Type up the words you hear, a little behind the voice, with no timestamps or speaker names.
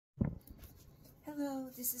Hello,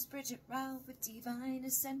 this is Bridget Rao with Divine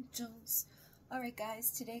Essentials. Alright guys,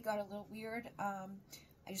 today got a little weird. I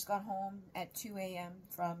just got home at 2 a.m.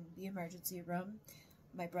 from the emergency room.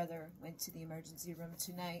 My brother went to the emergency room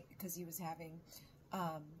tonight because he was having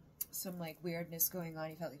some like weirdness going on.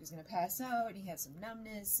 He felt like he was going to pass out, and he had some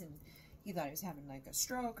numbness, and he thought he was having like a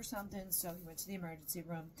stroke or something, so he went to the emergency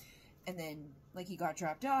room. And then like he got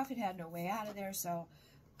dropped off, it had no way out of there, so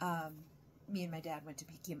me and my dad went to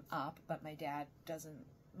pick him up, but my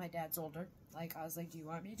dad's older. Like, I was like, do you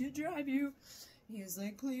want me to drive you? He was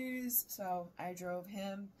like, please. So I drove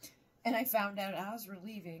him, and I found out as we're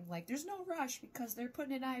leaving, like, there's no rush because they're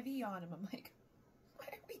putting an IV on him. I'm like, why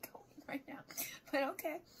are we going right now? But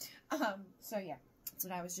okay. So yeah, that's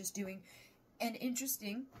what I was just doing. And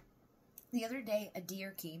interesting, the other day, a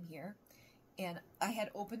deer came here, and I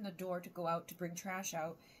had opened the door to go out to bring trash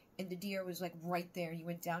out, and the deer was like right there. He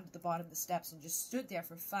went down to the bottom of the steps and just stood there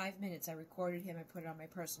for 5 minutes. I recorded him. I put it on my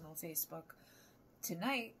personal Facebook.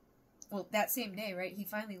 Tonight, well, that same day, right, he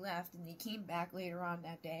finally left, and he came back later on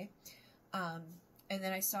that day. And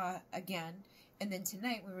then I saw again. And then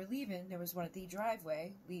tonight, when we were leaving, there was one at the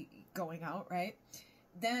driveway, going out, right?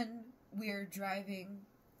 Then we're driving,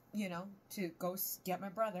 to go get my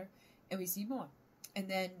brother, and we see more. And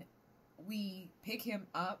then we pick him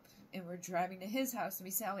up, and we're driving to his house, and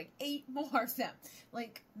we saw like 8 more of them,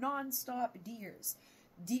 like non-stop deers.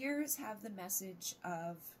 Deers have the message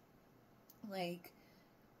of, like,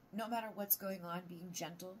 no matter what's going on, being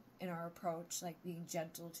gentle in our approach, like being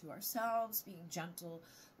gentle to ourselves, being gentle,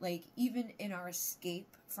 like even in our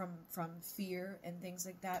escape from fear and things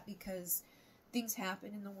like that, because things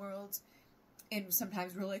happen in the world. And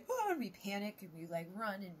sometimes we're like, oh, and we panic, and we like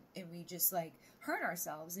run, and we just like hurt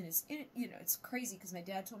ourselves. And it's crazy, because my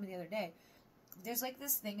dad told me the other day, there's like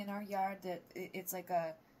this thing in our yard that it's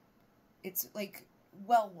like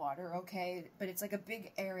well water, okay? But it's like a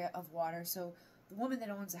big area of water. So the woman that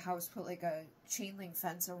owns the house put like a chain link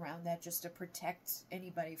fence around that just to protect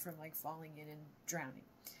anybody from like falling in and drowning.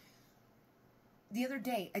 The other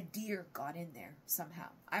day, a deer got in there somehow.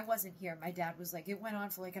 I wasn't here. My dad was like, it went on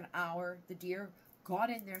for like an hour. The deer got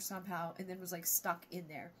in there somehow and then was like stuck in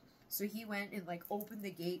there. So he went and like opened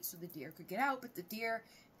the gate so the deer could get out, but the deer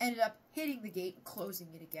ended up hitting the gate and closing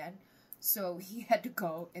it again. So he had to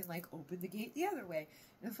go and like open the gate the other way.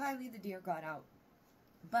 And finally the deer got out.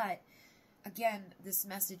 But again, this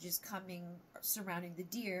message is coming surrounding the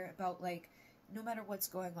deer about like, no matter what's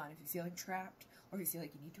going on, if you're feeling trapped, or if you feel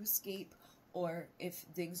like you need to escape, or if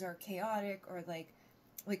things are chaotic, or like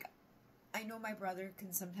I know my brother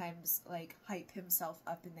can sometimes like hype himself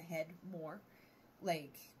up in the head more,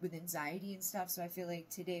 like with anxiety and stuff. So I feel like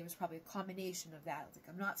today was probably a combination of that. Like,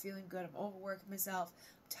 I'm not feeling good, I'm overworking myself,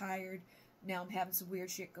 I'm tired, now I'm having some weird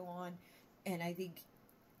shit go on, and I think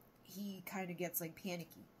he kind of gets like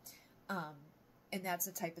panicky. And that's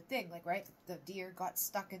the type of thing, like, right, the deer got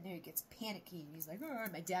stuck in there, he gets panicky, and he's like, oh,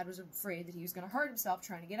 and my dad was afraid that he was going to hurt himself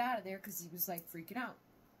trying to get out of there, because he was, like, freaking out.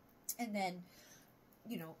 And then,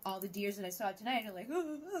 all the deers that I saw tonight are like,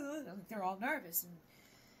 oh, they're all nervous,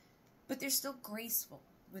 but they're still graceful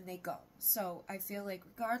when they go. So I feel like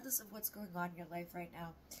regardless of what's going on in your life right now,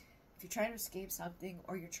 if you're trying to escape something,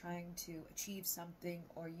 or you're trying to achieve something,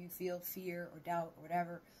 or you feel fear or doubt or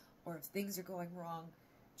whatever, or if things are going wrong,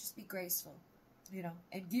 just be graceful.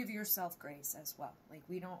 And give yourself grace as well. Like,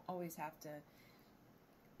 we don't always have to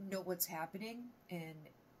know what's happening, and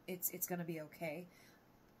it's going to be okay.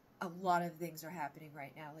 A lot of things are happening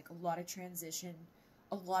right now, like a lot of transition,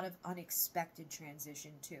 a lot of unexpected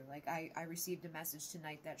transition too. Like, I received a message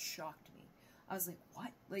tonight that shocked me. I was like,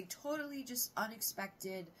 what? Like, totally just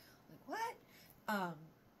unexpected. Like, what?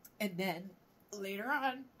 And then later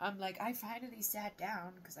on, I'm like, I finally sat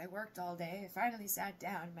down, because I worked all day. I finally sat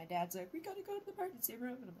down, and my dad's like, we gotta go to the emergency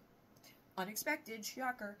room. And I'm like, unexpected,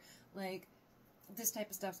 shocker. Like, this type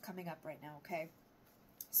of stuff's coming up right now, okay?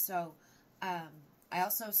 So, I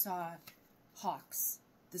also saw hawks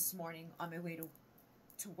this morning on my way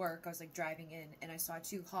to work. I was like driving in, and I saw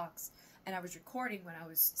 2 hawks, and I was recording when I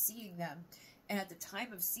was seeing them. And at the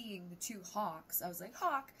time of seeing the 2 hawks, I was like,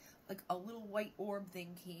 hawk, like a little white orb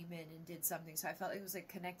thing came in and did something. So I felt it was like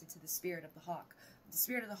connected to the spirit of the hawk. The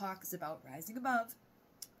spirit of the hawk is about rising above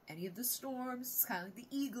any of the storms. It's kind of like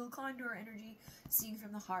the eagle, condor energy, seeing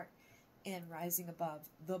from the heart and rising above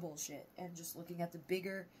the bullshit and just looking at the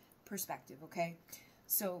bigger perspective, okay?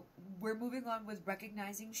 So we're moving on with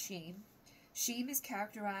recognizing shame. Shame is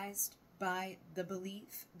characterized by the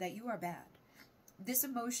belief that you are bad. This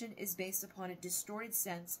emotion is based upon a distorted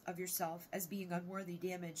sense of yourself as being unworthy,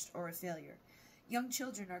 damaged, or a failure. Young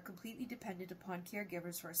children are completely dependent upon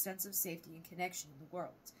caregivers for a sense of safety and connection in the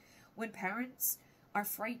world. When parents are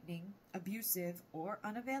frightening, abusive, or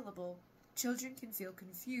unavailable, children can feel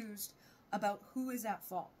confused about who is at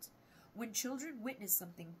fault. When children witness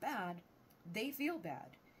something bad, they feel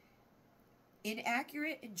bad.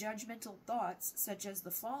 Inaccurate and judgmental thoughts, such as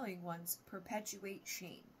the following ones, perpetuate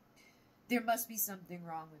shame. There must be something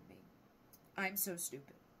wrong with me. I'm so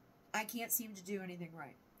stupid. I can't seem to do anything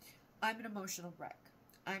right. I'm an emotional wreck.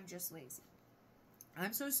 I'm just lazy.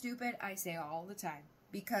 I'm so stupid, I say all the time,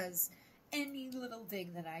 because any little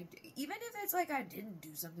thing that I do, even if it's like I didn't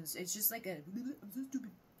do something, it's just like I'm so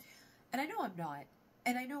stupid. And I know I'm not.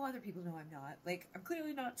 And I know other people know I'm not. Like, I'm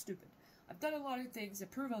clearly not stupid. I've done a lot of things that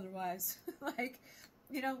prove otherwise. Like,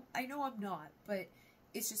 you know, I know I'm not, but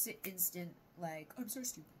it's just an instant, like, I'm so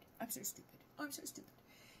stupid. I'm so stupid. I'm so stupid.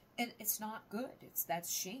 And it's not good.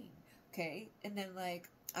 That's shame. Okay? And then, like,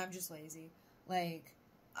 I'm just lazy. Like,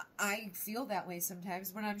 I feel that way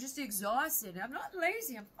sometimes when I'm just exhausted. I'm not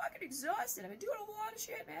lazy. I'm fucking exhausted. I've been doing a lot of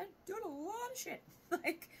shit, man. Doing a lot of shit.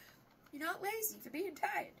 Like, you're not lazy for being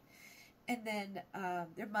tired. And then,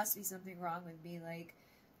 there must be something wrong with me. Like,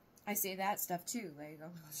 I say that stuff too. Like,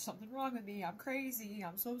 oh, there's something wrong with me. I'm crazy.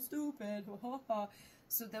 I'm so stupid.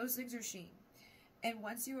 So those things are shame. And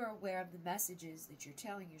once you are aware of the messages that you're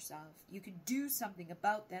telling yourself, you can do something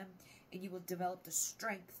about them, and you will develop the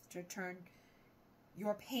strength to turn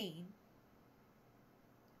your pain,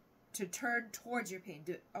 towards your pain.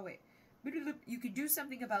 You can do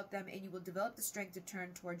something about them, and you will develop the strength to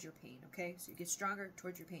turn towards your pain, okay? So you get stronger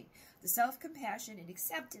towards your pain. The self-compassion and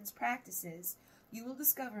acceptance practices you will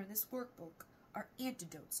discover in this workbook are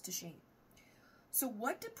antidotes to shame. So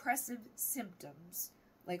what depressive symptoms,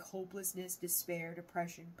 like hopelessness, despair,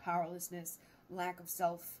 depression, powerlessness, lack of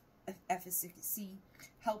self-efficacy,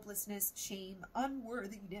 helplessness, shame,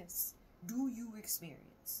 unworthiness, do you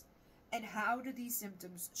experience? And how do these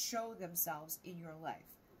symptoms show themselves in your life?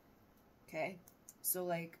 Okay? So,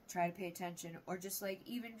 like, try to pay attention, or just, like,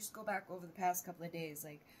 even just go back over the past couple of days,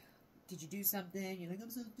 like, did you do something? You're like, I'm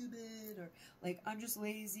so stupid, or like, I'm just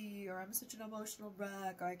lazy, or I'm such an emotional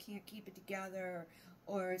wreck, or I can't keep it together,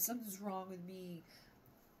 or something's wrong with me.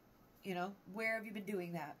 You know, where have you been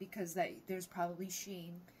doing that? Because there's probably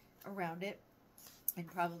shame around it, and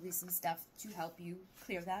probably some stuff to help you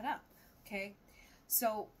clear that up. Okay?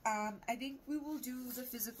 So, I think we will do the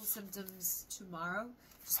physical symptoms tomorrow,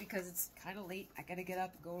 just because it's kind of late. I gotta get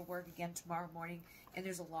up and go to work again tomorrow morning, and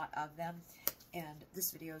there's a lot of them. And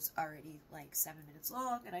this video is already like 7 minutes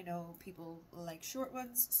long, and I know people like short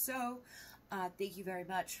ones. So, thank you very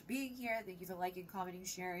much for being here. Thank you for liking, commenting,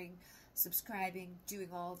 sharing, subscribing, doing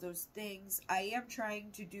all of those things. I'm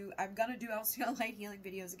gonna do Alcyone Light Healing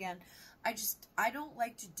videos again. I don't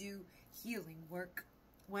like to do healing work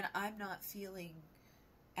when I'm not feeling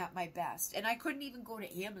at my best. And I couldn't even go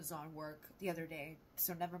to Amazon work the other day,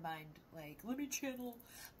 so never mind. Like, let me channel.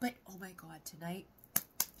 But, oh my god, tonight,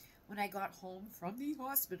 when I got home from the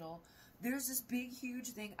hospital, there's this big,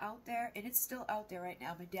 huge thing out there, and it's still out there right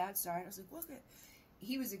now. My dad saw it. I was like, look at.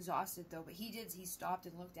 He was exhausted, though, but he stopped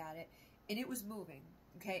and looked at it, and it was moving,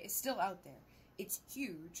 okay? It's still out there. It's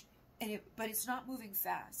huge, but it's not moving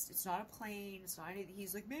fast. It's not a plane. It's not anything.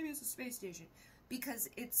 He's like, maybe it's a space station, because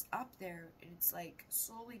it's up there, and it's, like,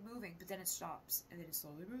 slowly moving, but then it stops, and then it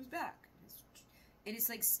slowly moves back. And it's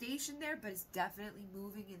like, stationed there, but it's definitely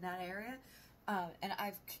moving in that area. And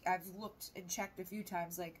I've looked and checked a few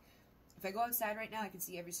times, like, if I go outside right now, I can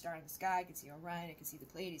see every star in the sky, I can see Orion, I can see the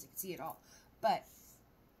Pleiades, I can see it all. But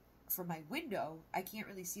from my window, I can't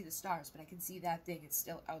really see the stars, but I can see that thing. It's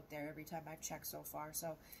still out there every time I've checked so far.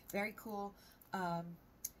 So, very cool.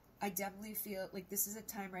 I definitely feel like this is a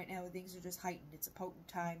time right now where things are just heightened. It's a potent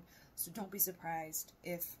time, so don't be surprised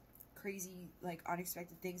if crazy, like,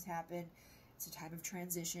 unexpected things happen. It's a time of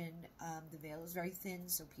transition. The veil is very thin,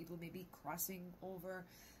 so people may be crossing over.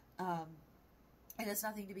 And that's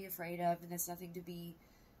nothing to be afraid of, and that's nothing to be,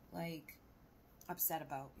 like, upset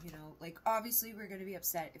about, you know? Like, obviously, we're going to be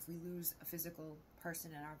upset if we lose a physical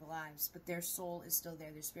person in our lives, but their soul is still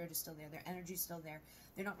there, their spirit is still there, their energy is still there.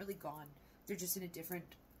 They're not really gone. They're just in a different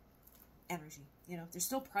energy, you know? They're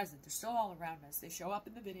still present. They're still all around us. They show up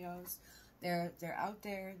in the videos. They're out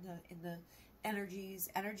there in the energies.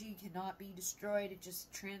 Energy cannot be destroyed. It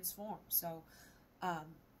just transforms. So,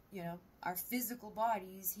 you know, our physical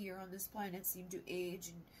bodies here on this planet seem to age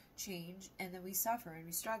and change, and then we suffer and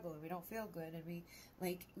we struggle and we don't feel good, and we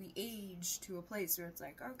age to a place where it's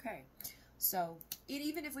like, okay. So,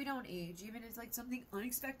 even if we don't age, even if, like, something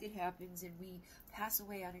unexpected happens and we pass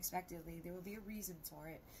away unexpectedly, there will be a reason for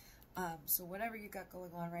it. So whatever you got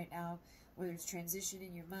going on right now, whether it's transition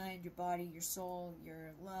in your mind, your body, your soul,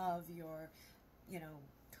 your love, your, you know,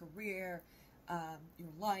 career, your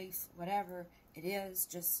life, whatever it is,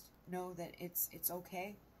 just know that it's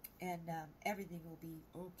okay, and everything will be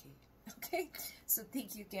okay. Okay? So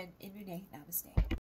thank you again, Inune, namaste.